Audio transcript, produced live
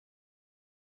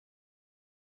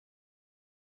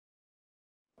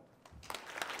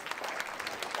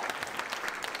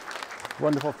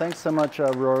Wonderful. Thanks so much,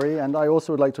 Rory. And I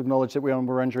also would like to acknowledge that we're on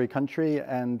Wurundjeri country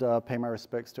and pay my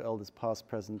respects to elders past,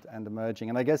 present, and emerging.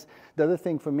 And I guess the other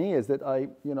thing for me is that I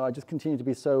just continue to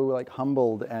be so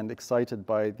humbled and excited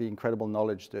by the incredible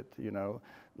knowledge that,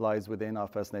 lies within our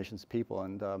First Nations people.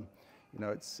 And,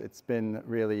 it's been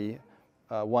really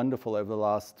wonderful over the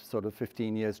last sort of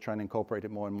 15 years trying to incorporate it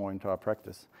more and more into our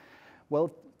practice.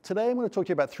 Well, today I'm going to talk to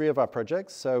you about 3 of our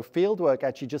projects. So Fieldwork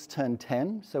actually just turned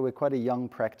 10, so we're quite a young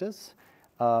practice.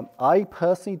 I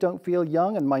personally don't feel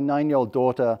young, and my 9-year-old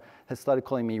daughter has started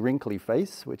calling me wrinkly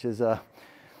face, which is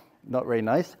not very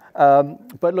nice.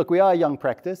 But look, we are a young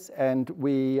practice, and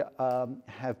we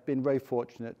have been very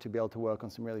fortunate to be able to work on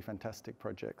some really fantastic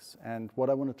projects. And what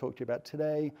I want to talk to you about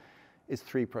today is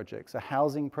 3 projects: a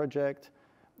housing project,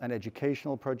 an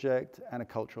educational project, and a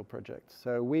cultural project.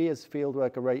 So we as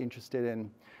Fieldwork are very interested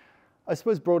in, I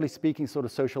suppose broadly speaking, sort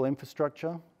of social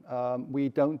infrastructure. We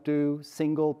don't do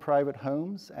single private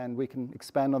homes, and we can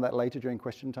expand on that later during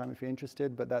question time if you're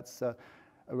interested, but that's a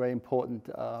very important,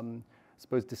 I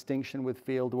suppose, distinction with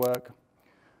Fieldwork.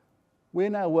 We're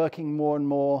now working more and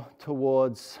more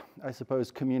towards, I suppose,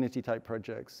 community type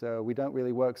projects. So we don't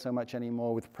really work so much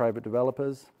anymore with private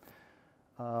developers.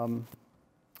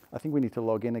 I think we need to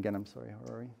log in again. I'm sorry,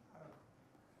 Rory.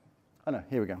 Oh no,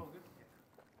 here we go.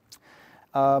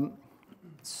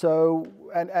 So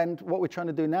what we're trying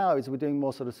to do now is we're doing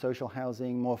more sort of social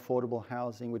housing, more affordable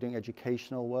housing. We're doing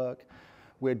educational work.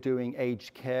 We're doing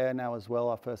aged care now as well,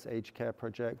 our first aged care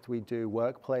project. We do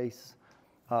workplace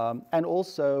and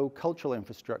also cultural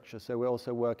infrastructure. So we're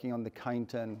also working on the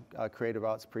Kyneton Creative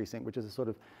Arts Precinct, which is a sort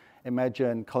of,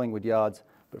 imagine Collingwood Yards,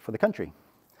 but for the country.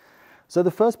 So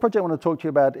the first project I want to talk to you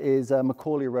about is a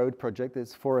Macaulay Road project.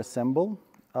 It's for Assemble.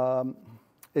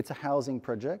 It's a housing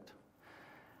project.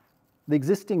 The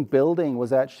existing building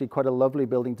was actually quite a lovely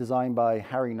building designed by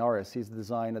Harry Norris. He's the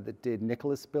designer that did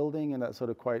Nicholas Building, and that sort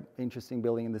of quite interesting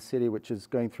building in the city, which is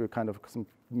going through kind of some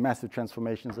massive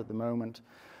transformations at the moment.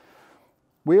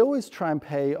 We always try and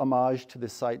pay homage to the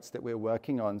sites that we're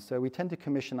working on. So we tend to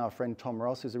commission our friend Tom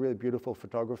Ross, who's a really beautiful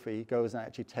photographer. He goes and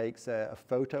actually takes a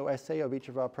photo essay of each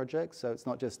of our projects. So it's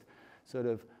not just sort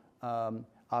of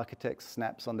architects'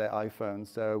 snaps on their iPhone.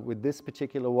 So with this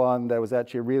particular one, there was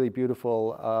actually a really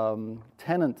beautiful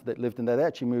tenant that lived in there. They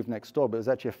actually moved next door, but it was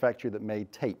actually a factory that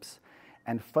made tapes.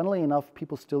 And funnily enough,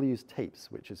 people still use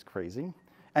tapes, which is crazy,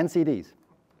 and CDs.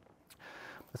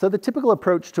 So the typical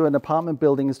approach to an apartment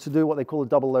building is to do what they call a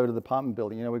double-loaded apartment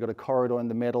building. We've got a corridor in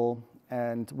the middle,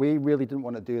 and we really didn't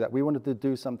want to do that. We wanted to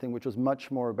do something which was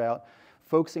much more about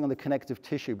focusing on the connective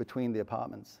tissue between the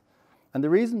apartments. And the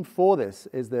reason for this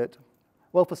is that,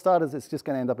 well, for starters, it's just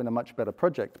going to end up in a much better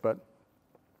project, but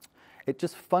it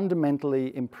just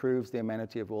fundamentally improves the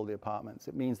amenity of all the apartments.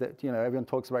 It means that, everyone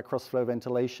talks about cross-flow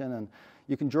ventilation, and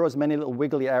you can draw as many little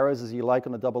wiggly arrows as you like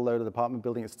on a double-loaded apartment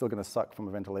building. It's still going to suck from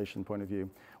a ventilation point of view.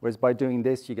 Whereas by doing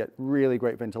this, you get really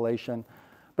great ventilation.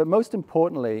 But most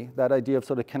importantly, that idea of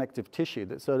sort of connective tissue,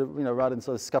 that sort of, rather than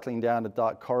sort of scuttling down a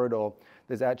dark corridor,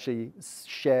 there's actually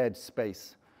shared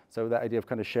space. So that idea of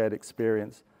kind of shared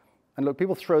experience. And look,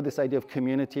 people throw this idea of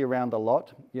community around a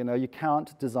lot. You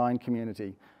can't design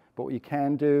community. But what you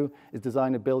can do is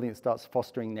design a building that starts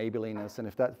fostering neighborliness, and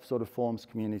if that sort of forms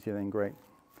community, then great.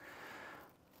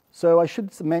 So I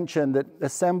should mention that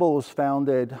Assemble was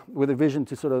founded with a vision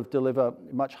to sort of deliver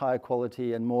much higher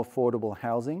quality and more affordable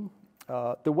housing.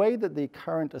 The way that the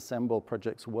current Assemble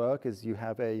projects work is you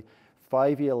have a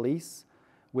 5-year lease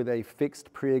with a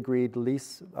fixed pre-agreed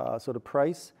lease sort of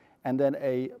price, and then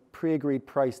a pre-agreed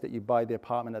price that you buy the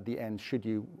apartment at the end should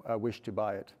you wish to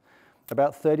buy it.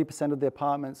 About 30% of the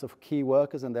apartments are key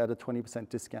workers, and they're at a 20%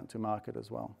 discount to market as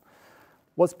well.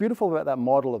 What's beautiful about that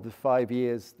model of the 5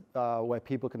 years where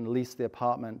people can lease the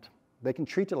apartment, they can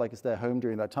treat it like it's their home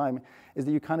during that time, is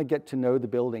that you kind of get to know the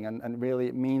building, and really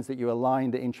it means that you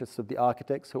align the interests of the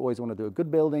architects who always want to do a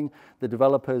good building, the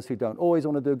developers who don't always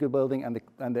want to do a good building,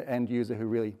 and the end user who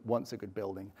really wants a good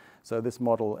building. So this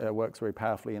model works very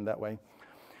powerfully in that way.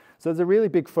 So there's a really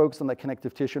big focus on that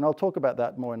connective tissue, and I'll talk about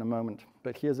that more in a moment.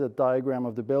 But here's a diagram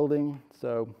of the building.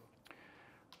 So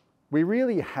we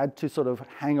really had to sort of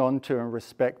hang on to and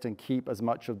respect and keep as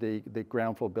much of the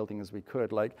ground floor building as we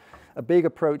could. Like, a big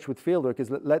approach with Fieldwork is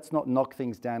that let's not knock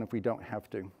things down if we don't have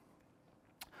to.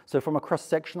 So from a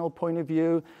cross-sectional point of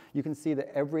view, you can see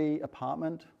that every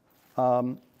apartment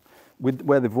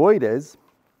where the void is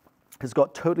has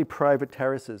got totally private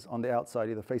terraces on the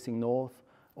outside, either facing north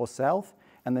or south.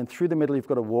 And then through the middle, you've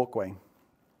got a walkway.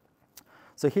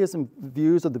 So here's some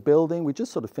views of the building. We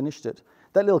just sort of finished it.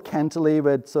 That little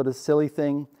cantilevered sort of silly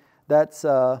thing, that's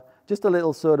just a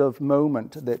little sort of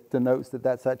moment that denotes that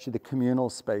that's actually the communal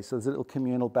space. So there's a little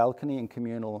communal balcony and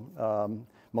communal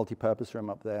multi-purpose room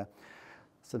up there.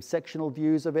 Some sectional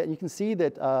views of it, and you can see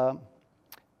that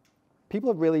people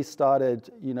have really started,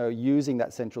 using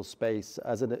that central space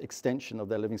as an extension of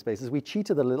their living spaces. We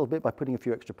cheated a little bit by putting a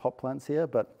few extra pot plants here,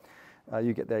 but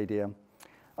you get the idea.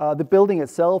 The building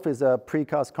itself is a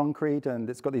precast concrete, and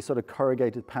it's got these sort of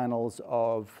corrugated panels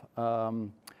of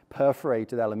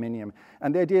perforated aluminium.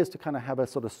 And the idea is to kind of have a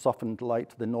sort of softened light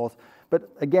to the north. But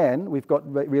again, we've got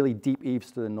really deep eaves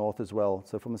to the north as well.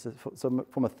 So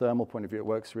from a thermal point of view, it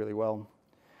works really well.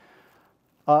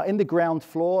 In the ground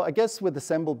floor, I guess with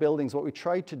assembled buildings, what we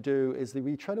try to do is that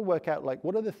we try to work out, like,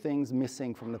 what are the things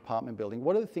missing from an apartment building?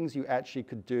 What are the things you actually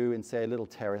could do in, say, a little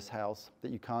terrace house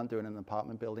that you can't do in an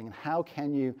apartment building? And how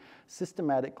can you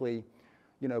systematically,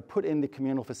 put in the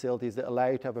communal facilities that allow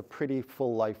you to have a pretty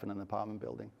full life in an apartment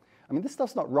building? I mean, this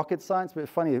stuff's not rocket science, but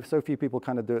it's funny, so few people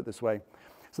kind of do it this way.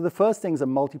 So the first thing is a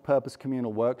multi-purpose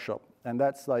communal workshop. And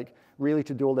that's like really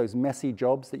to do all those messy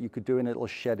jobs that you could do in a little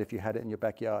shed if you had it in your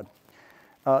backyard.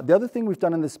 The other thing we've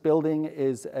done in this building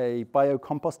is a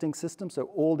biocomposting system. So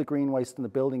all the green waste in the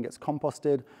building gets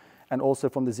composted, and also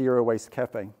from the Zero Waste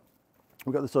Cafe.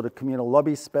 We've got the sort of communal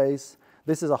lobby space.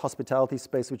 This is a hospitality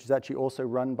space, which is actually also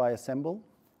run by Assemble.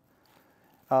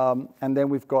 And then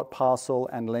we've got parcel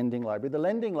and lending library. The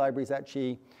lending library is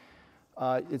actually,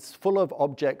 it's full of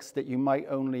objects that you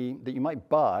might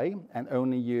buy and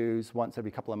only use once every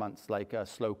couple of months, like a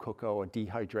slow cooker or a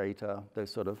dehydrator,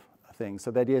 those sort of things.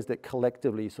 So the idea is that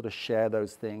collectively you sort of share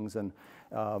those things, and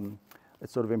it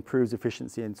sort of improves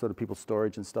efficiency in sort of people's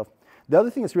storage and stuff. The other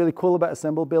thing that's really cool about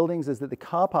Assemble buildings is that the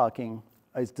car parking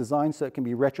is designed so it can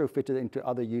be retrofitted into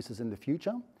other uses in the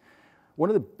future. One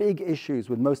of the big issues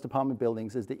with most apartment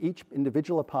buildings is that each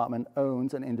individual apartment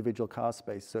owns an individual car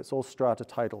space, so it's all strata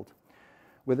titled.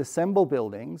 With Assemble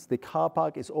buildings, the car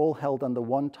park is all held under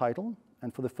one title,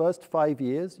 and for the first 5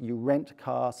 years, you rent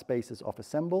car spaces off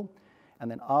Assemble,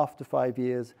 and then after 5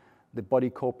 years, the body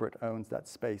corporate owns that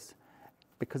space.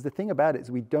 Because the thing about it is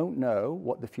we don't know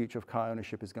what the future of car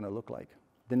ownership is going to look like.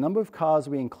 The number of cars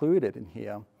we included in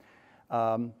here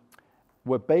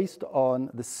were based on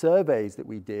the surveys that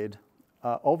we did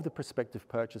of the prospective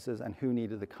purchasers and who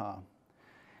needed the car.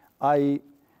 I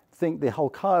think the whole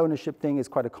car ownership thing is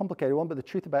quite a complicated one, but the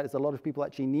truth about it is a lot of people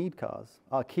actually need cars.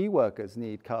 Our key workers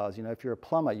need cars. If you're a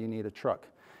plumber, you need a truck.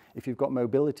 If you've got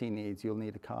mobility needs, you'll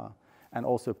need a car. And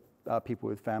also people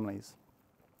with families.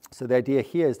 So the idea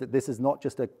here is that this is not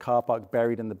just a car park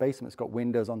buried in the basement. It's got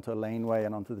windows onto a laneway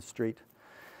and onto the street.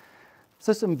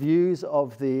 So some views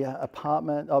of the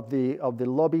apartment, of the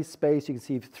lobby space. You can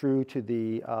see through to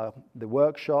the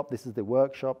workshop. This is the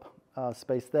workshop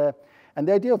space there. And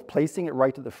the idea of placing it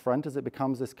right at the front is it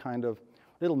becomes this kind of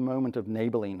little moment of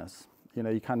neighborliness.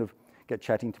 You kind of get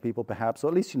chatting to people perhaps, or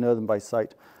at least you know them by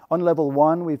sight. On level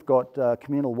 1, we've got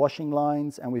communal washing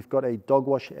lines, and we've got a dog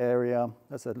wash area.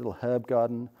 That's a little herb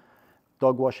garden,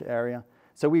 dog wash area.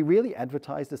 So we really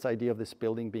advertise this idea of this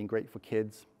building being great for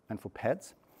kids and for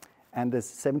pets. And there's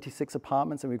 76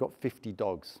 apartments, and we've got 50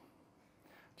 dogs,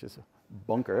 which is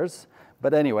bonkers.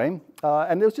 But anyway,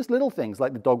 and there's just little things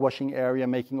like the dog washing area,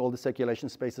 making all the circulation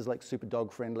spaces like super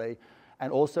dog friendly.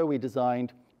 And also we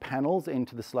designed panels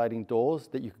into the sliding doors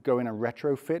that you could go in and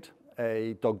retrofit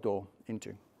a dog door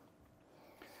into.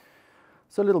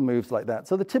 So little moves like that.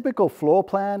 So the typical floor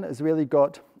plan has really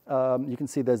got, you can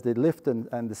see there's the lift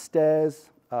and the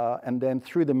stairs, and then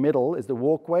through the middle is the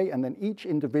walkway, and then each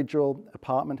individual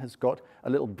apartment has got a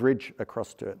little bridge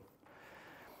across to it.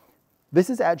 This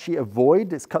is actually a void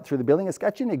that's cut through the building. It's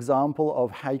actually an example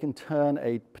of how you can turn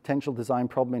a potential design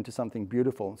problem into something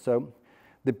beautiful. So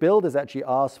the builders actually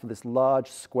asked for this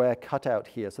large square cutout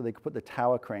here so they could put the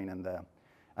tower crane in there.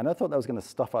 And I thought that was going to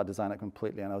stuff our design up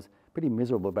completely, and I was pretty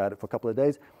miserable about it for a couple of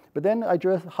days. But then I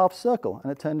drew a half circle,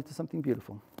 and it turned into something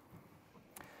beautiful.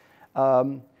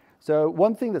 So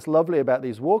one thing that's lovely about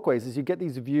these walkways is you get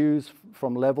these views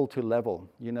from level to level.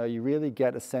 You really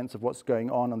get a sense of what's going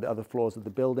on the other floors of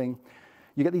the building.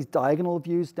 You get these diagonal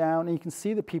views down, and you can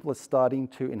see that people are starting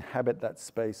to inhabit that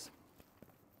space.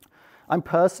 I'm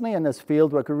personally, and as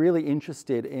Fieldwork, are really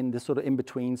interested in this sort of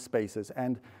in-between spaces.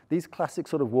 And these classic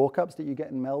sort of walk-ups that you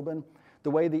get in Melbourne,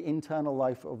 the way the internal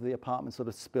life of the apartment sort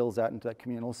of spills out into that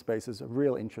communal space is of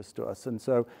real interest to us. And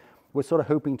so we're sort of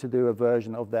hoping to do a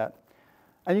version of that.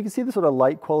 And you can see the sort of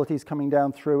light qualities coming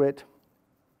down through it.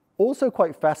 Also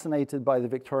quite fascinated by the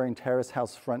Victorian terrace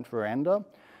house front veranda.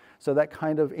 So that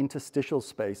kind of interstitial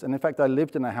space. And in fact, I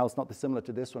lived in a house not dissimilar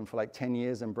to this one for like 10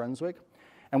 years in Brunswick.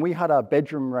 And we had our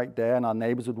bedroom right there, and our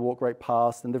neighbors would walk right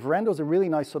past. And the veranda was a really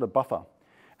nice sort of buffer.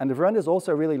 And the veranda is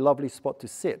also a really lovely spot to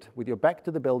sit with your back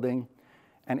to the building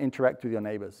and interact with your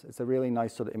neighbors. It's a really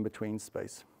nice sort of in-between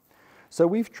space. So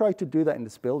we've tried to do that in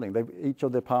this building. Each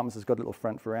of the apartments has got a little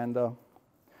front veranda.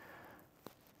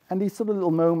 And these sort of little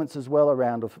moments as well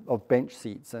around of bench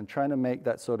seats and trying to make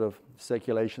that sort of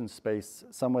circulation space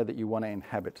somewhere that you want to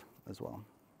inhabit as well.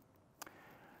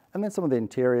 And then some of the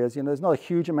interiors, you know, there's not a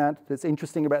huge amount that's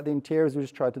interesting about the interiors. We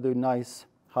just tried to do nice,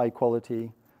 high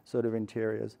quality sort of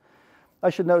interiors. I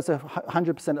should note it's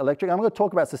 100% electric. I'm going to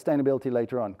talk about sustainability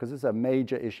later on because it's a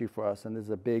major issue for us, and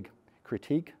there's a big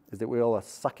critique, is that we all are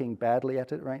sucking badly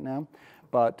at it right now.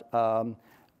 But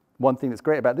one thing that's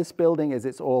great about this building is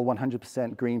it's all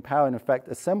 100% green power. And in fact,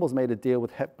 Assemble's made a deal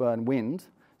with Hepburn Wind.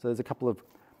 So there's a couple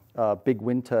of big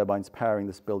wind turbines powering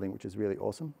this building, which is really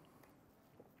awesome.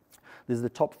 This is the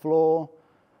top floor,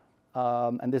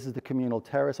 and this is the communal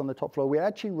terrace on the top floor. We're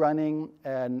actually running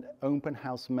an Open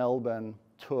House Melbourne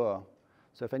tour.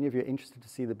 So if any of you are interested to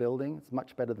see the building, it's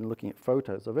much better than looking at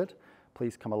photos of it.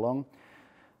 Please come along.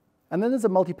 And then there's a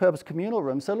multi-purpose communal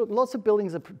room. So look, lots of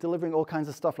buildings are delivering all kinds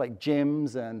of stuff like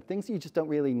gyms and things that you just don't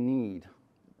really need.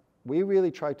 We really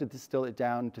try to distill it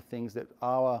down to things that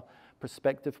our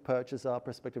prospective purchaser, our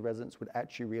prospective residents would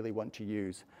actually really want to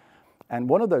use. And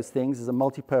one of those things is a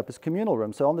multi-purpose communal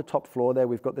room. So on the top floor there,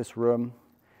 we've got this room.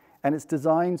 And it's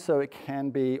designed so it can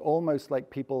be almost like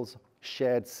people's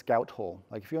shared scout hall.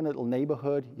 Like if you're in a little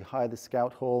neighborhood, you hire the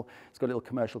scout hall. It's got a little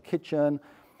commercial kitchen.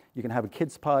 You can have a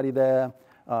kids' party there.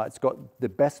 It's got the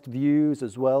best views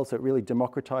as well, so it really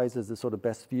democratizes the sort of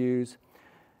best views.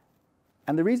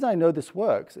 And the reason I know this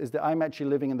works is that I'm actually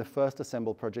living in the first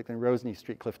Assemble project in Roseney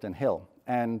Street, Clifton Hill.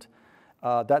 And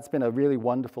that's been a really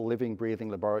wonderful living, breathing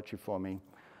laboratory for me.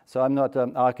 So I'm not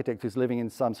an architect who's living in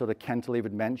some sort of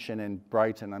cantilevered mansion in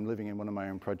Brighton. I'm living in one of my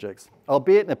own projects,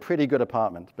 albeit in a pretty good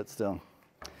apartment, but still.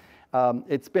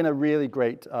 It's been a really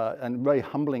great and very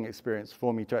humbling experience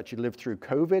for me to actually live through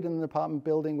COVID in an apartment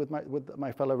building with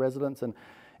my fellow residents, and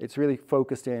it's really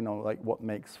focused in on like what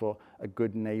makes for a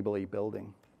good neighborly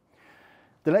building.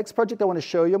 The next project I want to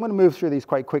show you, I'm going to move through these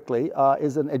quite quickly,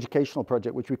 is an educational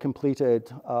project which we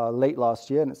completed late last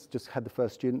year, and it's just had the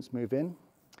first students move in.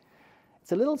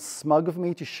 It's a little smug of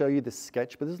me to show you this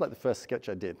sketch, but this is like the first sketch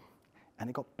I did. And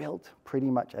it got built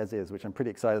pretty much as is, which I'm pretty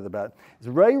excited about. It's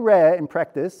very rare in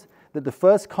practice that the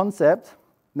first concept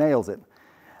nails it.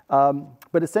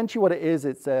 But essentially what it is,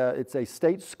 it's a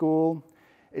state school.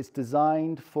 It's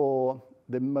designed for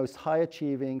the most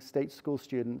high-achieving state school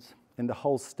students in the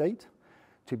whole state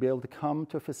to be able to come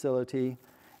to a facility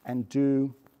and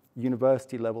do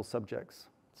university-level subjects.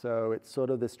 So it's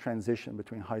sort of this transition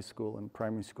between high school and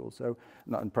primary school. So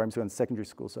not in primary school and secondary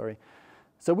school, sorry.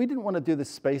 So we didn't want to do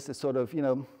this space that sort of, you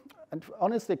know, and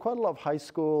honestly, quite a lot of high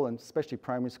school, and especially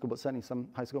primary school, but certainly some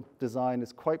high school design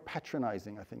is quite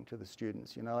patronizing, I think, to the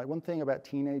students. You know, like one thing about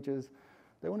teenagers,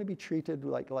 they want to be treated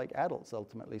like adults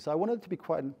ultimately. So I wanted it to be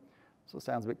quite, so it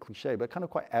sounds a bit cliche, but kind of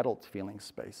quite adult-feeling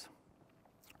space.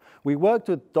 We worked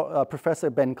with Professor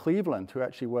Ben Cleveland, who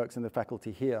actually works in the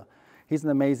faculty here. He's an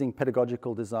amazing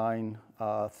pedagogical design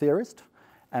theorist,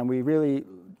 and we really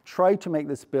tried to make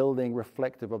this building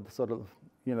reflective of the sort of,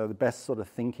 you know, the best sort of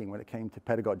thinking when it came to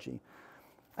pedagogy.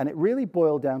 And it really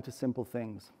boiled down to simple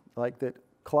things, like that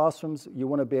classrooms, you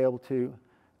want to be able to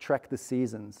track the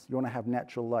seasons, you want to have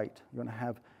natural light, you want to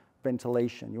have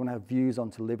ventilation, you want to have views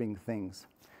onto living things.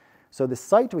 So the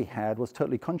site we had was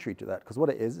totally contrary to that, because what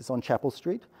it is, it's on Chapel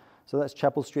Street. So that's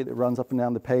Chapel Street that runs up and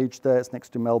down the page there. It's next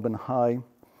to Melbourne High.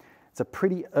 It's a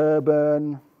pretty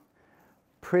urban,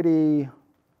 pretty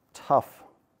tough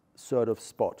sort of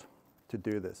spot to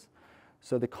do this.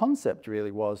 So the concept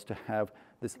really was to have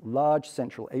this large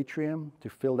central atrium, to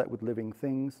fill that with living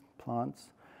things,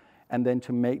 plants, and then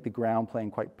to make the ground plane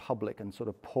quite public and sort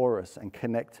of porous and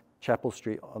connect Chapel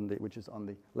Street, which is on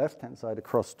the left-hand side,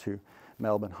 across to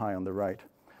Melbourne High on the right.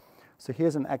 So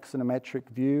here's an axonometric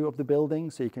view of the building,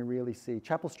 so you can really see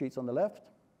Chapel Street's on the left.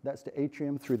 That's the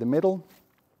atrium through the middle.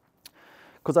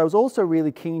 Because I was also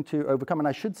really keen to overcome, and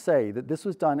I should say that this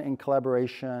was done in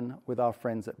collaboration with our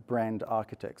friends at Brand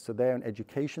Architects. So they're an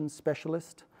education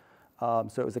specialist. So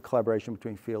it was a collaboration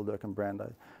between Fieldwork and Brand.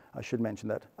 I should mention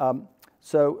that.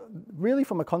 So really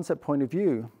from a concept point of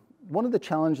view, one of the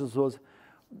challenges was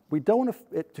we don't want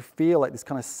it to feel like this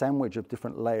kind of sandwich of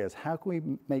different layers. How can we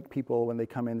make people, when they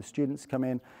come in, the students come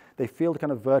in, they feel the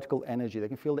kind of vertical energy. They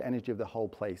can feel the energy of the whole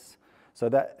place. So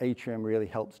that atrium really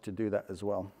helps to do that as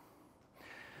well.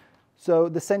 So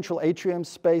the central atrium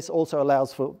space also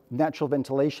allows for natural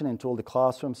ventilation into all the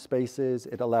classroom spaces.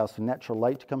 It allows for natural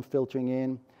light to come filtering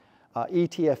in.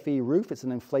 ETFE roof, it's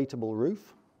an inflatable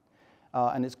roof.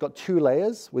 And it's got 2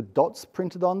 layers with dots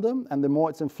printed on them, and the more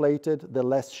it's inflated, the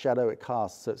less shadow it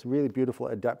casts. So it's really beautiful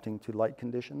at adapting to light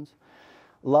conditions.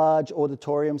 Large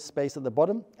auditorium space at the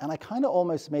bottom, and I kind of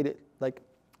almost made it like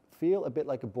feel a bit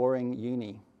like a boring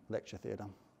uni lecture theatre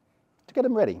to get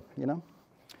them ready, you know.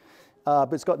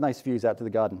 But it's got nice views out to the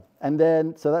garden. And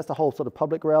then, so that's the whole sort of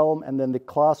public realm, and then the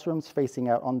classrooms facing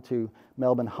out onto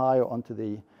Melbourne High or onto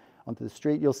the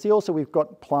street. You'll see also we've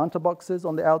got planter boxes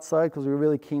on the outside because we're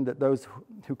really keen that those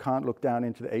who can't look down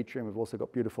into the atrium have also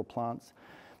got beautiful plants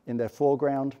in their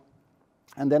foreground.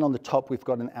 And then on the top, we've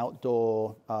got an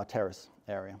outdoor terrace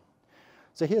area.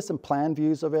 So here's some plan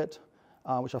views of it,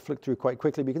 which I'll flick through quite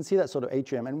quickly. But you can see that sort of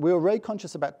atrium. And we were very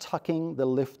conscious about tucking the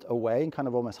lift away and kind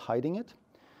of almost hiding it.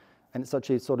 And it's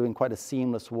actually sort of in quite a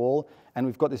seamless wall. And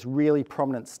we've got this really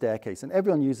prominent staircase. And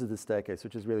everyone uses the staircase,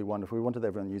 which is really wonderful. We wanted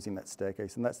everyone using that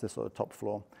staircase. And that's the sort of top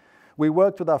floor. We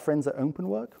worked with our friends at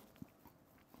Openwork.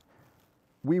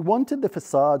 We wanted the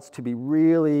facades to be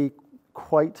really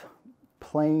quite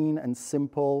plain and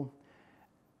simple.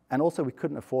 And also, we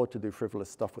couldn't afford to do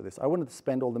frivolous stuff with this. I wanted to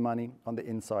spend all the money on the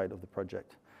inside of the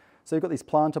project. So you've got these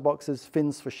planter boxes,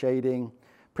 fins for shading,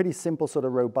 pretty simple sort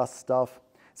of robust stuff.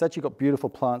 It's actually got beautiful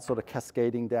plants sort of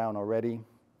cascading down already,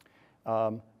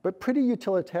 but pretty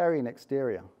utilitarian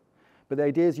exterior. But the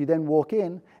idea is you then walk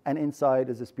in, and inside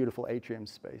is this beautiful atrium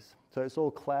space. So it's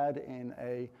all clad in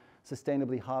a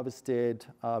sustainably harvested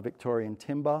Victorian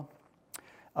timber.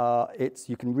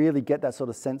 You can really get that sort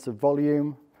of sense of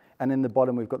volume. And in the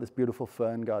bottom, we've got this beautiful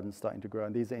fern garden starting to grow.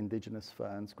 And these are indigenous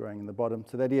ferns growing in the bottom.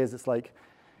 So the idea is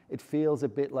it feels a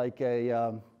bit like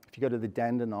if you go to the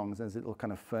Dandenongs, there's a little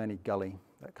kind of ferny gully,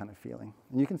 that kind of feeling.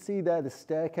 And you can see there the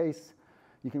staircase.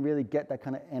 You can really get that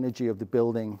kind of energy of the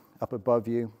building up above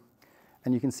you.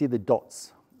 And you can see the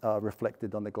dots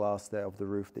reflected on the glass there of the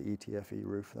roof, the ETFE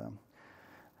roof there.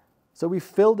 So we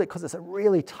filled it, because it's a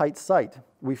really tight site,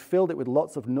 we filled it with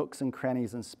lots of nooks and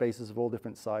crannies and spaces of all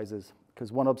different sizes.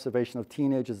 Because one observation of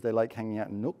teenagers, they like hanging out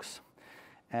in nooks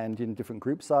and in different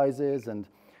group sizes, and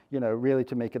really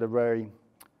to make it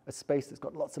a space that's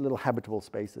got lots of little habitable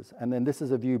spaces. And then this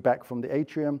is a view back from the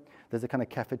atrium. There's a kind of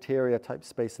cafeteria type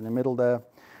space in the middle there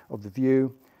of the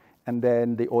view. And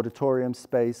then the auditorium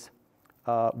space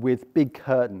with big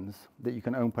curtains that you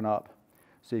can open up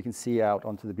so you can see out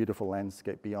onto the beautiful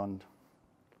landscape beyond.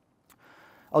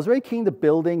 I was very keen the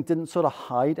building didn't sort of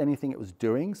hide anything it was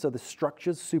doing. So the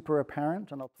structure's super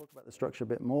apparent, and I'll talk about the structure a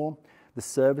bit more. The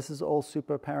services are all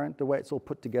super apparent. The way it's all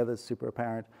put together is super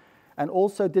apparent. And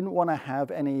also didn't want to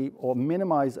have any or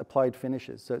minimize applied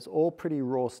finishes. So it's all pretty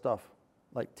raw stuff,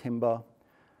 like timber,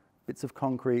 bits of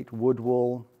concrete, wood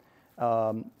wool,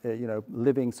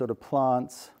 living sort of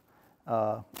plants,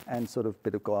 and sort of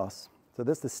bit of glass. So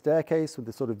there's the staircase with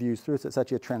the sort of views through. So it's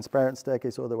actually a transparent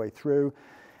staircase all the way through.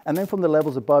 And then from the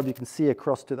levels above, you can see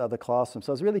across to the other classrooms.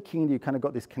 So I was really keen you kind of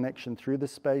got this connection through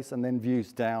this space and then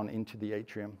views down into the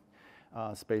atrium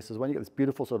spaces. When you get this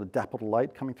beautiful sort of dappled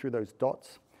light coming through those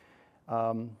dots.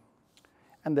 And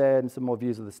then some more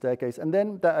views of the staircase. And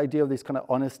then that idea of this kind of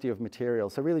honesty of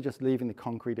material. So really just leaving the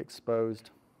concrete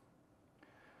exposed.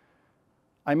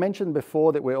 I mentioned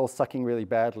before that we're all sucking really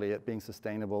badly at being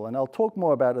sustainable. And I'll talk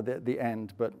more about it at the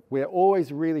end. But we're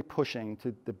always really pushing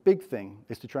to, the big thing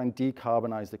is to try and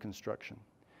decarbonize the construction.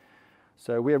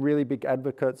 So we're really big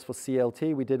advocates for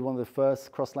CLT. We did one of the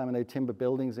first cross-laminated timber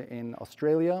buildings in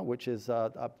Australia, which is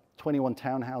 21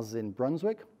 townhouses in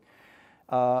Brunswick.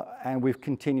 And we've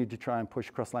continued to try and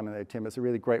push cross-laminated timber. It's a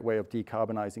really great way of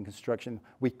decarbonizing construction.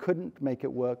 We couldn't make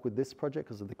it work with this project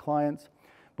because of the clients,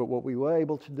 but what we were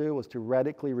able to do was to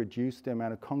radically reduce the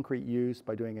amount of concrete used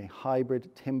by doing a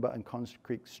hybrid timber and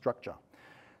concrete structure.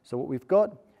 So what we've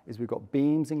got is we've got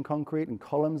beams in concrete and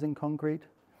columns in concrete,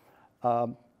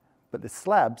 but the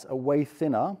slabs are way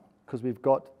thinner because we've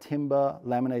got timber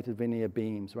laminated veneer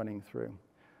beams running through.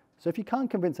 So if you can't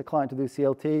convince a client to do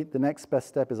CLT, the next best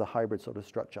step is a hybrid sort of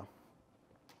structure.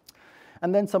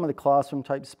 And then some of the classroom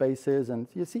type spaces, and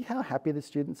you see how happy the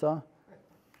students are?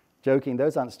 Joking,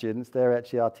 those aren't students, they're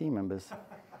actually our team members,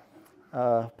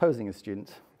 posing as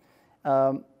students.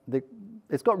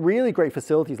 It's got really great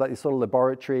facilities like these sort of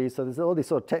laboratories, so there's all these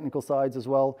sort of technical sides as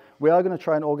well. We are going to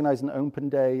try and organize an open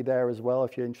day there as well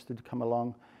if you're interested to come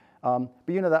along. But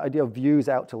that idea of views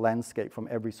out to landscape from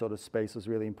every sort of space was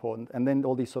really important. And then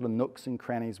all these sort of nooks and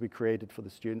crannies we created for the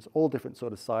students, all different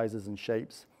sort of sizes and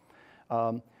shapes.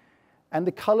 And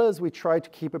the colors, we tried to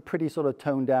keep it pretty sort of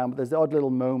toned down, but there's the odd little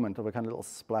moment of a kind of little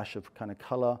splash of kind of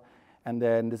color. And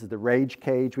then this is the rage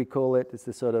cage, we call it. It's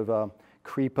this sort of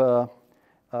creeper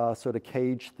sort of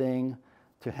cage thing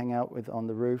to hang out with on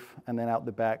the roof. And then out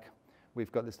the back,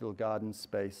 we've got this little garden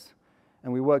space.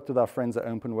 And we worked with our friends at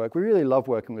Openwork. We really love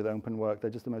working with Openwork.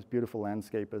 They're just the most beautiful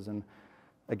landscapers. And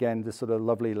again, this sort of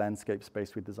lovely landscape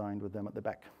space we designed with them at the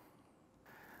back.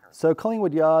 So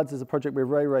Collingwood Yards is a project we're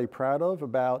very, very proud of.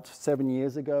 About 7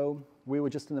 years ago, we were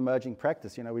just an emerging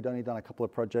practice. You know, we'd only done a couple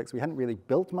of projects. We hadn't really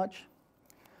built much.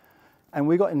 And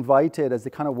we got invited as the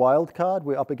kind of wild card.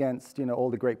 We're up against, you know, all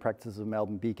the great practices of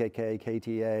Melbourne, BKK,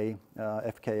 KTA,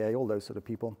 FKA, all those sort of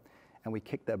people. And we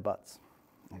kicked their butts.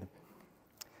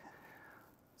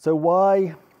 So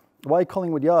why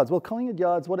Collingwood Yards? Well, Collingwood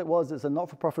Yards, what it was, is a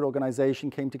not-for-profit organization,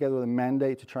 came together with a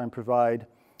mandate to try and provide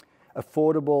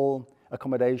affordable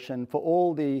accommodation for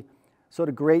all the sort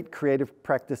of great creative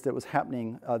practice that was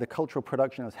happening, the cultural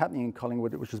production that was happening in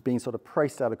Collingwood, which was being sort of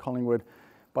priced out of Collingwood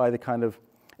by the kind of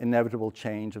inevitable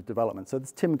change of development. So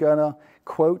this Tim Gurner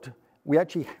quote, we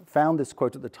actually found this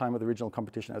quote at the time of the original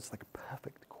competition. It's like a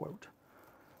perfect quote.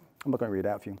 I'm not going to read it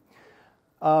out for you.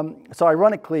 So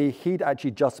ironically, he'd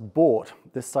actually just bought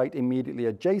this site immediately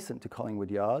adjacent to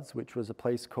Collingwood Yards, which was a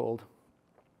place called,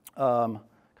 I can't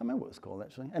remember what it was called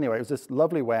actually. Anyway, it was this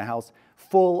lovely warehouse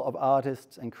full of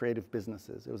artists and creative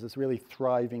businesses. It was this really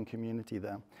thriving community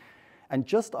there. And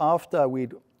just after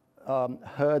we'd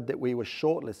heard that we were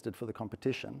shortlisted for the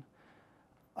competition,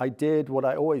 I did what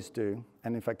I always do,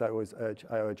 and in fact I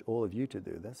urge all of you to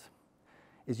do this,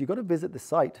 is you've got to visit the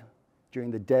site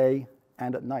during the day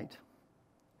and at night.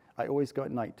 I always go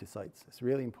at night to sites. It's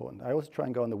really important. I always try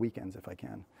and go on the weekends if I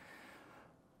can.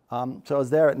 So I was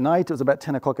there at night. It was about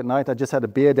 10 o'clock at night. I just had a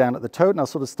beer down at the tote, and I was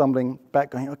sort of stumbling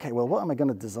back going, okay, well, what am I going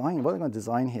to design? What am I going to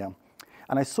design here?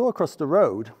 And I saw across the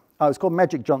road, it was called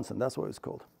Magic Johnson. That's what it was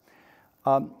called.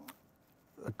 A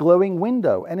glowing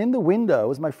window. And in the window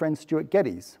was my friend Stuart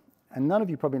Geddes. And none of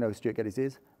you probably know who Stuart Geddes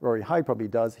is. Rory Hyde probably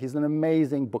does. He's an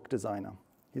amazing book designer.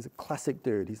 He's a classic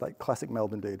dude. He's like classic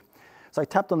Melbourne dude. So I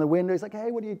tapped on the window. He's like,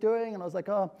 hey, what are you doing? And I was like,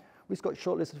 oh, we just got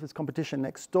shortlisted for this competition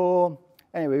next door.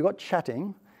 Anyway, we got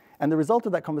chatting. And the result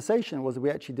of that conversation was that we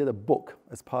actually did a book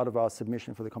as part of our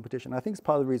submission for the competition. I think it's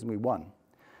part of the reason we won.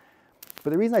 But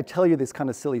the reason I tell you this kind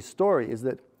of silly story is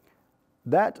that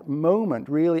that moment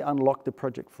really unlocked the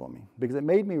project for me, because it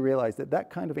made me realize that that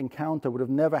kind of encounter would have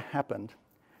never happened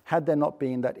had there not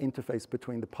been that interface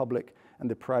between the public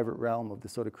and the private realm of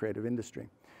this sort of creative industry.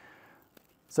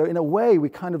 So in a way, we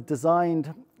kind of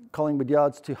designed Collingwood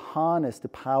Yards to harness the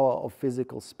power of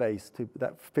physical space, to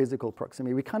that physical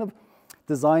proximity. We kind of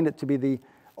designed it to be the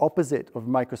opposite of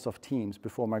Microsoft Teams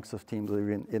before Microsoft Teams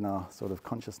were in our sort of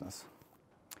consciousness.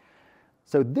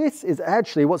 So this is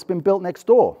actually what's been built next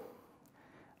door.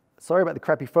 Sorry about the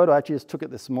crappy photo. I actually just took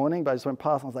it this morning, but I just went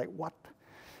past and I was like, what?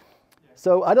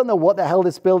 So I don't know what the hell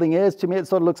this building is. To me, it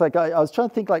sort of looks like, I was trying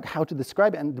to think like how to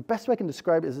describe it. And the best way I can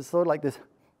describe it is it's sort of like this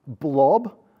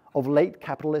blob of late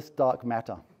capitalist dark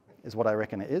matter, is what I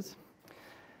reckon it is.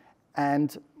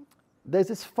 And there's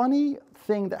this funny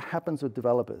thing that happens with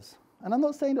developers. And I'm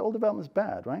not saying that all development is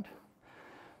bad, right?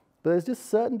 But there's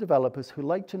just certain developers who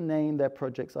like to name their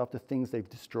projects after things they've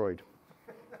destroyed.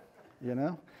 You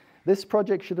know? This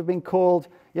project should have been called,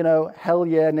 you know, hell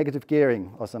yeah, negative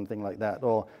gearing, or something like that.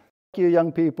 Or, fuck you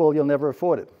young people, you'll never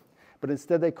afford it. But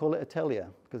instead they call it Atelier,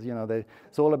 because, you know,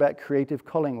 it's all about creative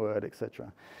Collingwood,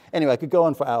 etc. Anyway, I could go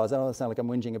on for hours. I don't want to sound like I'm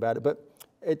whinging about it, but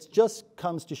it just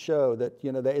comes to show that,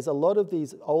 you know, there is a lot of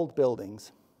these old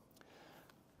buildings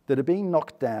that are being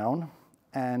knocked down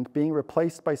and being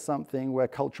replaced by something where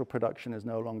cultural production is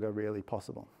no longer really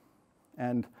possible.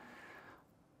 And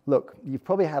look, you've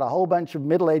probably had a whole bunch of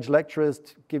middle-aged lecturers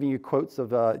giving you quotes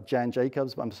of Jan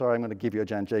Jacobs. I'm sorry, I'm going to give you a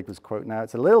Jan Jacobs quote now.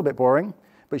 It's a little bit boring,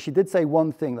 but she did say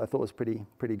one thing that I thought was pretty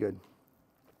good.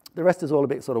 The rest is all a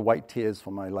bit sort of white tears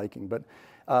for my liking, but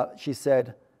she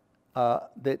said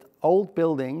that old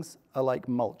buildings are like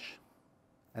mulch,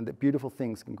 and that beautiful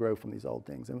things can grow from these old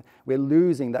things. And we're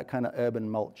losing that kind of urban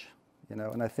mulch, you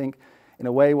know, and I think in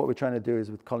a way what we're trying to do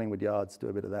is with Collingwood Yards do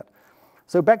a bit of that.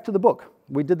 So back to the book.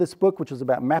 We did this book which was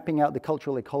about mapping out the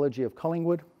cultural ecology of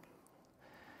Collingwood.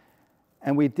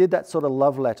 And we did that sort of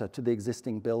love letter to the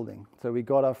existing building. So we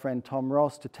got our friend Tom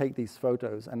Ross to take these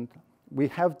photos. And we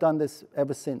have done this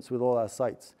ever since with all our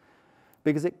sites,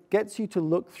 because it gets you to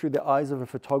look through the eyes of a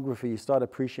photographer. You start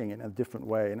appreciating it in a different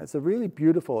way. And it was a really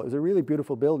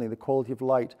beautiful building, the quality of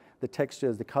light, the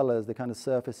textures, the colors, the kind of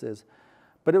surfaces.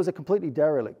 But it was a completely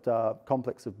derelict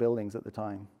complex of buildings at the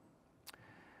time.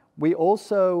 We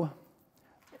also,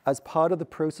 as part of the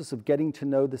process of getting to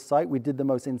know the site, we did the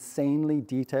most insanely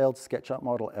detailed SketchUp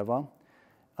model ever.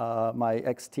 My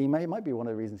ex-teammate, it might be one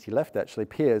of the reasons he left actually,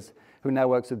 Piers, who now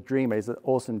works with Dreamer, he's an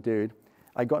awesome dude.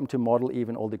 I got him to model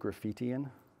even all the graffiti in.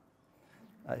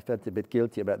 I felt a bit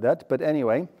guilty about that, but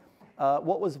anyway.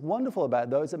 What was wonderful about it,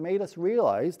 though, is it made us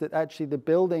realize that actually the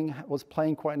building was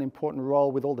playing quite an important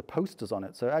role with all the posters on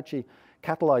it. So it actually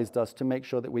catalyzed us to make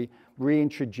sure that we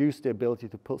reintroduced the ability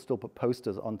to still put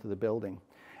posters onto the building.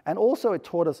 And also it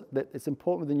taught us that it's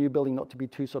important with the new building not to be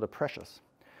too sort of precious.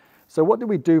 So what did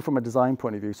we do from a design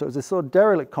point of view? So it was this sort of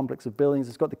derelict complex of buildings.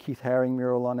 It's got the Keith Haring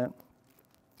mural on it.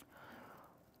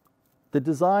 The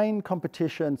design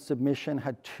competition submission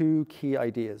had two key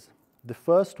ideas. The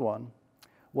first one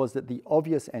was that the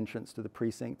obvious entrance to the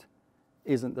precinct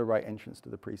isn't the right entrance to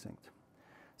the precinct.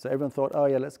 So everyone thought, oh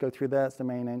yeah, let's go through there, it's the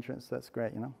main entrance, that's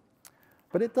great, you know.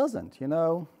 But it doesn't, you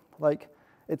know. Like,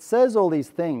 it says all these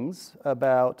things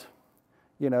about,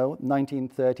 you know,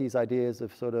 1930s ideas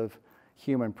of sort of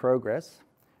human progress,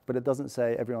 but it doesn't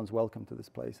say everyone's welcome to this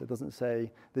place. It doesn't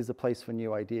say there's a place for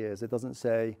new ideas. It doesn't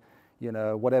say, you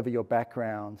know, whatever your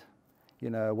background, you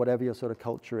know, whatever your sort of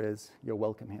culture is, you're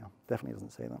welcome here. Definitely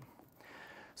doesn't say that.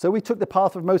 So we took the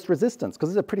path of most resistance, because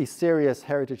it's a pretty serious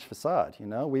heritage facade, you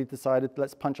know. We decided,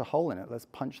 let's punch a hole in it. Let's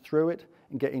punch through it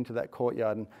and get into that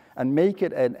courtyard and make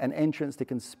it an entrance that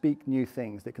can speak new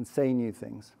things, that can say new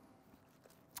things.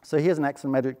 So here's an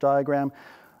axonometric diagram.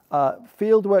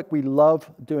 Fieldwork, we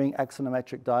love doing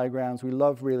axonometric diagrams. We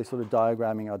love really sort of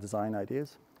diagramming our design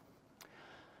ideas.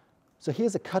 So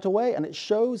here's a cutaway, and it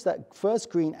shows that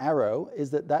first green arrow is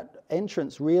that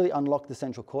entrance really unlocked the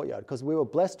central courtyard, because we were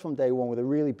blessed from day one with a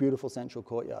really beautiful central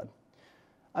courtyard.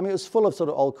 I mean, it was full of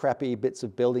sort of old crappy bits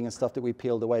of building and stuff that we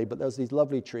peeled away, but there was these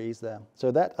lovely trees there.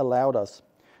 So that allowed us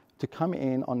to come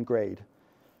in on grade.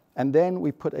 And then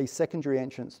we put a secondary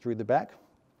entrance through the back,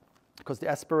 because the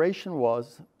aspiration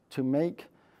was to make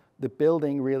the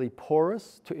building really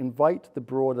porous, to invite the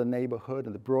broader neighborhood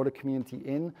and the broader community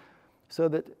in, so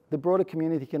that the broader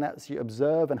community can actually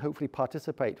observe and hopefully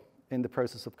participate in the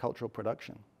process of cultural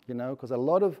production, you know, because a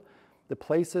lot of the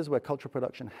places where cultural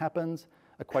production happens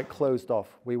are quite closed off.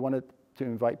 We wanted to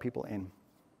invite people in.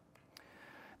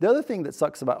 The other thing that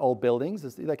sucks about old buildings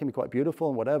is they can be quite beautiful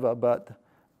and whatever, but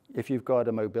if you've got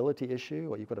a mobility issue,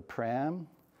 or you've got a pram,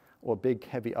 or big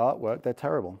heavy artwork, they're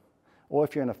terrible. Or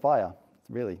if you're in a fire,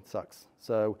 it really sucks.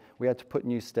 So we had to put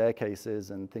new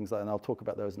staircases and things like that, and I'll talk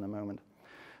about those in a moment.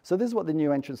 So this is what the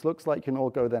new entrance looks like. You can all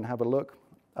go there and have a look.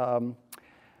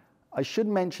 I should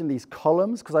mention these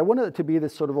columns, because I wanted it to be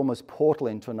this sort of almost portal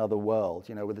into another world,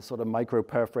 you know, with this sort of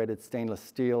micro-perforated stainless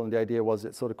steel, and the idea was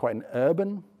it's sort of quite an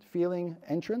urban feeling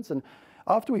entrance. And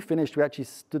after we finished, we actually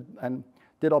stood and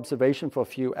did observation for a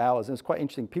few hours, and it was quite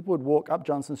interesting. People would walk up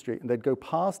Johnson Street, and they'd go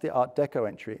past the Art Deco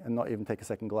entry and not even take a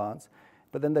second glance,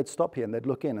 but then they'd stop here and they'd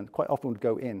look in, and quite often would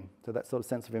go in. So that sort of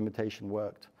sense of invitation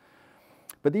worked.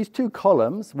 But these two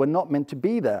columns were not meant to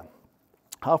be there.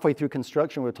 Halfway through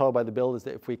construction, we were told by the builders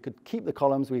that if we could keep the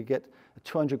columns, we'd get a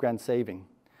 200 grand saving.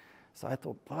 So I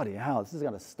thought, bloody hell, this is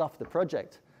going to stuff the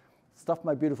project, stuff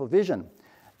my beautiful vision.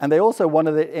 And they also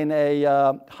wanted it in a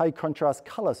high contrast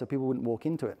color so people wouldn't walk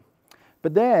into it.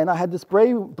 But then I had this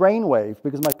brainwave,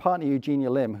 because my partner Eugenia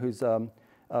Lim, who's a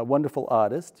wonderful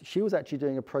artist, she was actually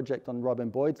doing a project on Robin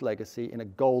Boyd's legacy in a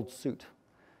gold suit.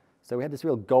 So we had this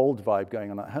real gold vibe going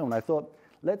on at home. And I thought,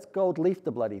 let's gold leaf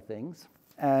the bloody things.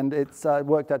 And it's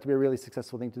worked out to be a really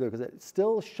successful thing to do, because it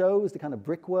still shows the kind of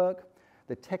brickwork,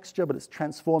 the texture, but it's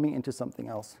transforming into something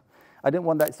else. I didn't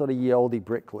want that sort of ye olde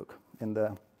brick look in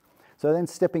there. So then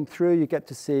stepping through, you get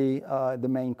to see the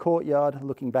main courtyard,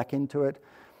 looking back into it.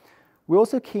 We're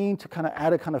also keen to kind of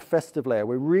add a kind of festive layer.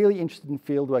 We're really interested in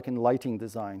fieldwork and lighting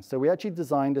design. So we actually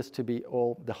designed this to be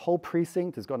the whole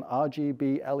precinct has got an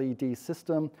RGB LED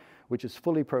system, which is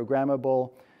fully programmable.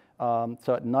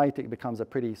 So at night, it becomes a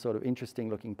pretty sort of interesting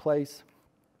looking place.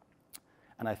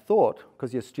 And I thought,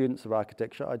 because you're students of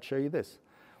architecture, I'd show you this.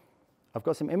 I've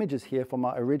got some images here from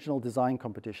our original design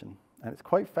competition. And it's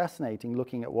quite fascinating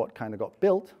looking at what kind of got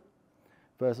built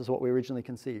versus what we originally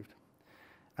conceived.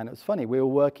 And it was funny, we were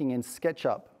working in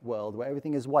SketchUp world where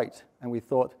everything is white. And we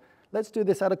thought, let's do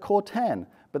this out of Corten.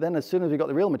 But then as soon as we got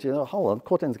the real material, oh, hold on,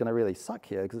 Corten's going to really suck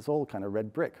here because it's all kind of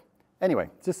red brick. Anyway,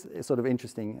 just a sort of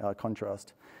interesting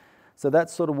contrast. So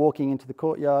that's sort of walking into the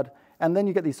courtyard. And then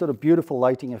you get these sort of beautiful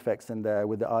lighting effects in there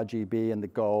with the RGB and the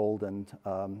gold, and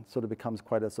sort of becomes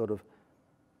quite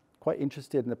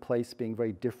interested in the place being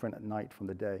very different at night from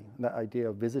the day. And that idea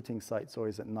of visiting sites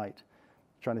always at night,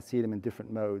 trying to see them in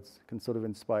different modes, can sort of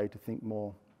inspire you to think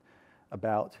more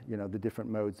about, you know, the different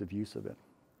modes of use of it.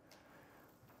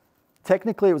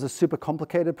 Technically, it was a super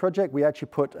complicated project. We actually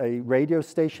put a radio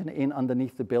station in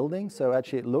underneath the building. So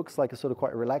actually, it looks like a sort of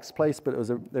quite a relaxed place, but it was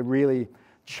a really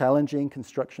challenging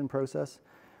construction process.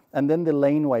 And then the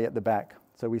laneway at the back.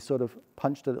 So we sort of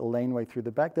punched a little laneway through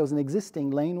the back. There was an existing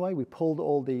laneway. We pulled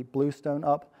all the bluestone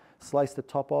up, sliced the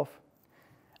top off,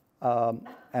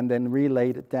 and then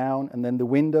relaid it down, and then the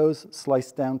windows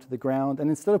sliced down to the ground. And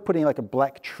instead of putting like a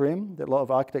black trim that a lot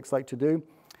of architects like to do,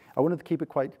 I wanted to keep it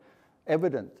quite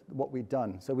evident what we'd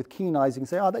done. So with keen eyes, you can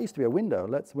say, oh, that used to be a window.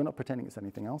 We're not pretending it's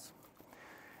anything else.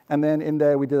 And then in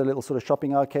there, we did a little sort of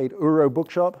shopping arcade, Uro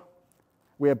bookshop.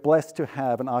 We are blessed to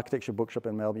have an architecture bookshop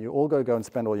in Melbourne. You all go and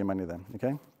spend all your money there,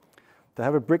 okay? To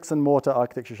have a bricks and mortar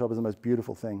architecture shop is the most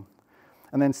beautiful thing.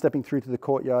 And then stepping through to the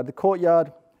courtyard. The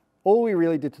courtyard, all we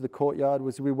really did to the courtyard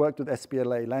was we worked with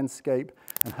SPLA Landscape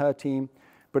and her team,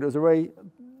 but it was a way,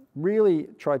 really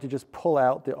tried to just pull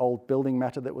out the old building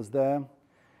matter that was there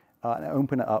and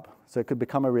open it up so it could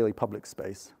become a really public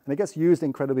space. And it gets used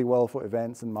incredibly well for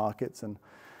events and markets. And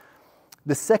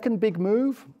the second big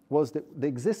move was that the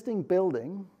existing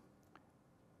building,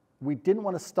 we didn't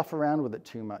want to stuff around with it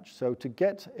too much. So to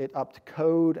get it up to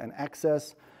code and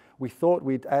access, we thought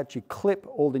we'd actually clip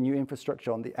all the new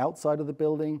infrastructure on the outside of the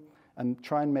building and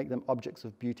try and make them objects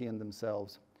of beauty in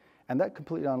themselves. And that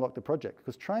completely unlocked the project,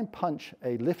 because try and punch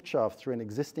a lift shaft through an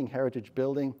existing heritage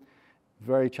building,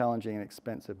 very challenging and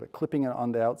expensive, but clipping it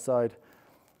on the outside,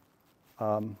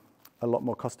 a lot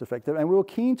more cost effective. And we were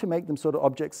keen to make them sort of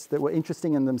objects that were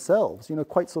interesting in themselves, you know,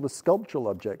 quite sort of sculptural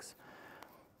objects.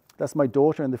 That's my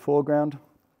daughter in the foreground.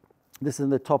 This is in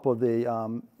the top of the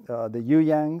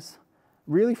Yuyangs.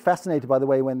 Really fascinated, by the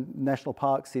way, when national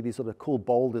parks see these sort of cool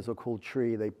boulders or cool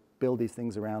tree, they build these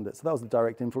things around it. So that was the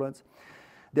direct influence.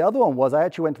 The other one was I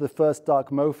actually went to the first Dark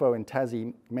Mofo in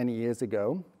Tassie many years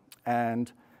ago,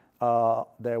 and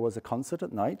there was a concert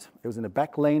at night. It was in a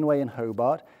back laneway in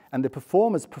Hobart, and the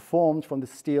performers performed from the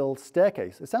steel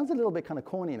staircase. It sounds a little bit kind of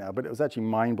corny now, but it was actually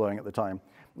mind-blowing at the time.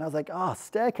 And I was like,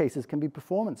 staircases can be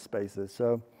performance spaces.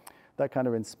 So that kind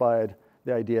of inspired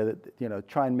the idea that, you know,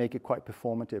 try and make it quite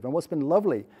performative. And what's been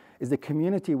lovely is the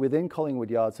community within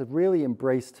Collingwood Yards have really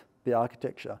embraced the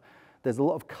architecture. There's a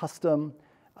lot of custom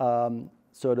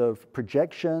sort of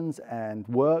projections and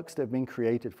works that have been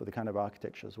created for the kind of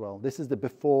architecture as well. This is the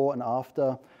before and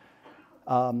after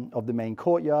of the main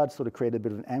courtyard, sort of created a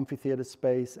bit of an amphitheater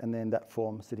space, and then that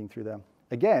form sitting through there.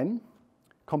 Again,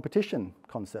 competition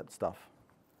concept stuff.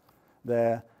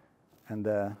 There, and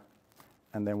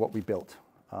then what we built.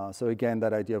 So again,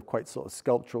 that idea of quite sort of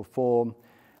sculptural form,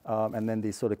 and then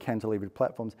these sort of cantilevered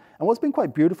platforms. And what's been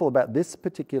quite beautiful about this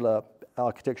particular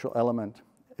architectural element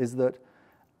is that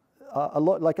a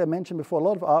lot, like I mentioned before, a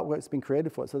lot of artwork's been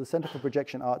created for it. So the Centre for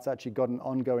Projection Art's actually got an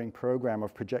ongoing program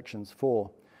of projections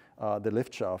for the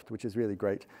lift shaft, which is really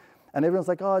great. And everyone's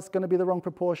like, oh, it's going to be the wrong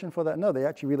proportion for that. No, they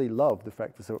actually really love the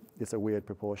fact that it's a weird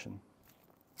proportion.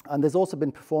 And there's also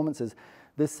been performances.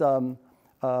 This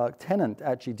tenant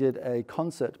actually did a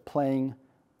concert playing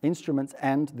instruments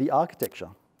and the architecture.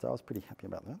 So I was pretty happy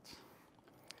about that.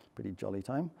 Pretty jolly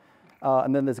time.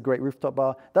 And then there's a great rooftop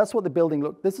bar. That's what the building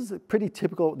looked. This is pretty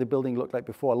typical of what the building looked like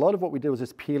before. A lot of what we did was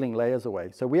just peeling layers away.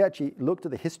 So we actually looked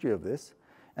at the history of this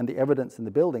and the evidence in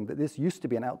the building that this used to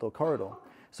be an outdoor corridor.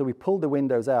 So we pulled the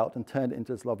windows out and turned it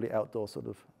into this lovely outdoor sort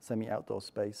of semi-outdoor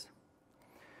space.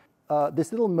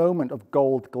 This little moment of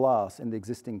gold glass in the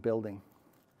existing building.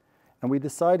 And we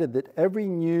decided that every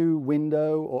new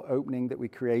window or opening that we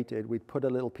created, we'd put a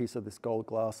little piece of this gold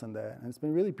glass in there. And it's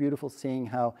been really beautiful seeing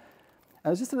how, and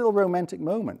it was just a little romantic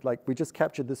moment. Like, we just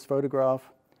captured this photograph.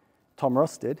 Tom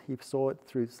Ross did. He saw it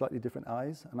through slightly different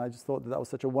eyes. And I just thought that that was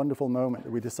such a wonderful moment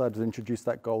that we decided to introduce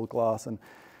that gold glass. And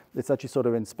it's actually sort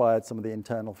of inspired some of the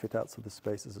internal fit-outs of the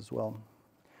spaces as well.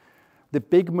 The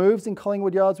big moves in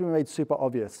Collingwood Yards we made super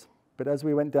obvious. But as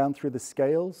we went down through the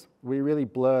scales, we really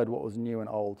blurred what was new and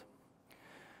old.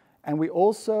 And we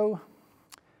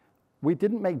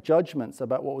didn't make judgments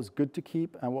about what was good to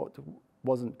keep and what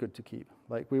wasn't good to keep.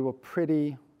 Like, we were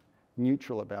pretty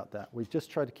neutral about that. We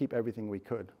just tried to keep everything we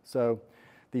could. So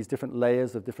these different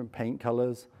layers of different paint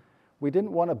colors. We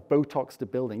didn't want to Botox the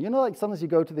building. You know, like sometimes you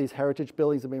go to these heritage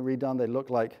buildings that have been redone, they look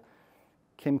like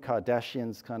Kim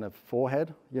Kardashian's kind of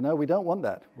forehead. You know, we don't want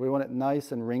that. We want it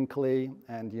nice and wrinkly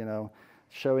and, you know,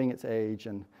 showing its age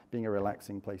and being a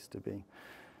relaxing place to be.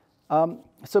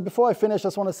 So before I finish, I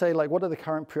just want to say, like, what are the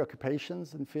current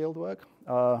preoccupations in fieldwork?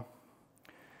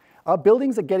 Our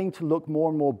buildings are getting to look more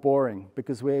and more boring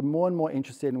because we're more and more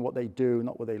interested in what they do,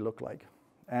 not what they look like.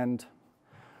 And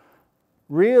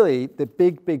really, the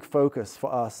big, big focus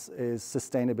for us is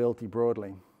sustainability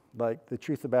broadly. Like, the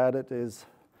truth about it is,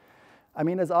 I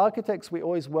mean, as architects, we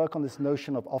always work on this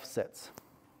notion of offsets.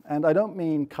 And I don't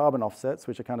mean carbon offsets,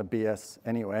 which are kind of BS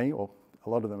anyway, or a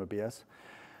lot of them are BS,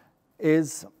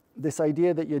 is this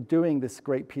idea that you're doing this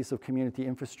great piece of community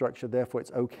infrastructure, therefore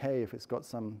it's okay if it's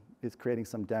creating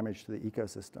some damage to the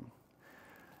ecosystem.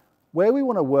 where we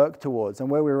want to work towards and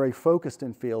where we're very focused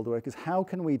in Fieldwork is how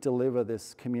can we deliver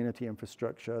this community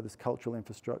infrastructure, this cultural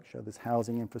infrastructure, this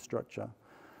housing infrastructure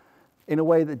in a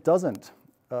way that doesn't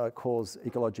cause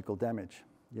ecological damage,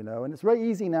 you know? And it's very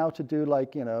easy now to do,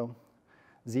 like, you know,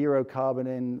 zero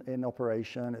carbon in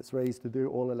operation. It's very easy to do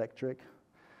all electric.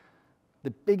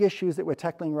 The big issues that we're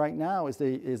tackling right now is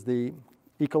the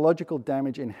ecological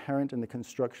damage inherent in the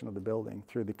construction of the building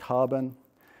through the carbon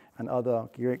and other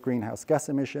greenhouse gas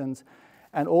emissions,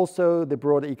 and also the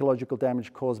broader ecological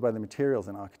damage caused by the materials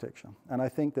in architecture. And I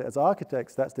think that as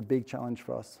architects, that's the big challenge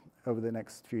for us over the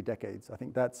next few decades. I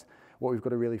think that's what we've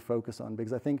got to really focus on,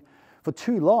 because I think for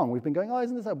too long we've been going, oh,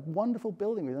 isn't this a wonderful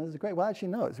building? This is great. Well, actually,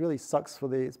 no, it really sucks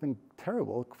it's been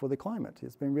terrible for the climate.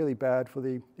 It's been really bad for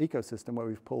the ecosystem where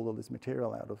we've pulled all this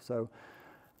material out of. So,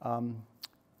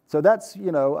 so that's,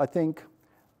 you know, I think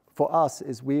for us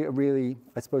is we are really,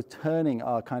 I suppose, turning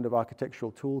our kind of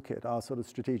architectural toolkit, our sort of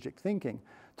strategic thinking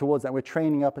towards that. We're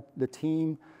training up the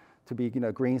team to be, you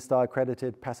know, Green Star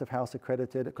accredited, Passive House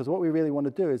accredited, because what we really want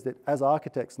to do is that as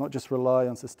architects, not just rely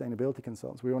on sustainability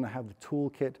consultants, we want to have the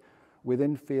toolkit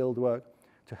within Fieldwork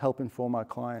to help inform our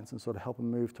clients and sort of help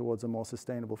them move towards a more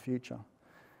sustainable future.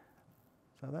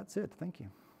 So that's it. Thank you.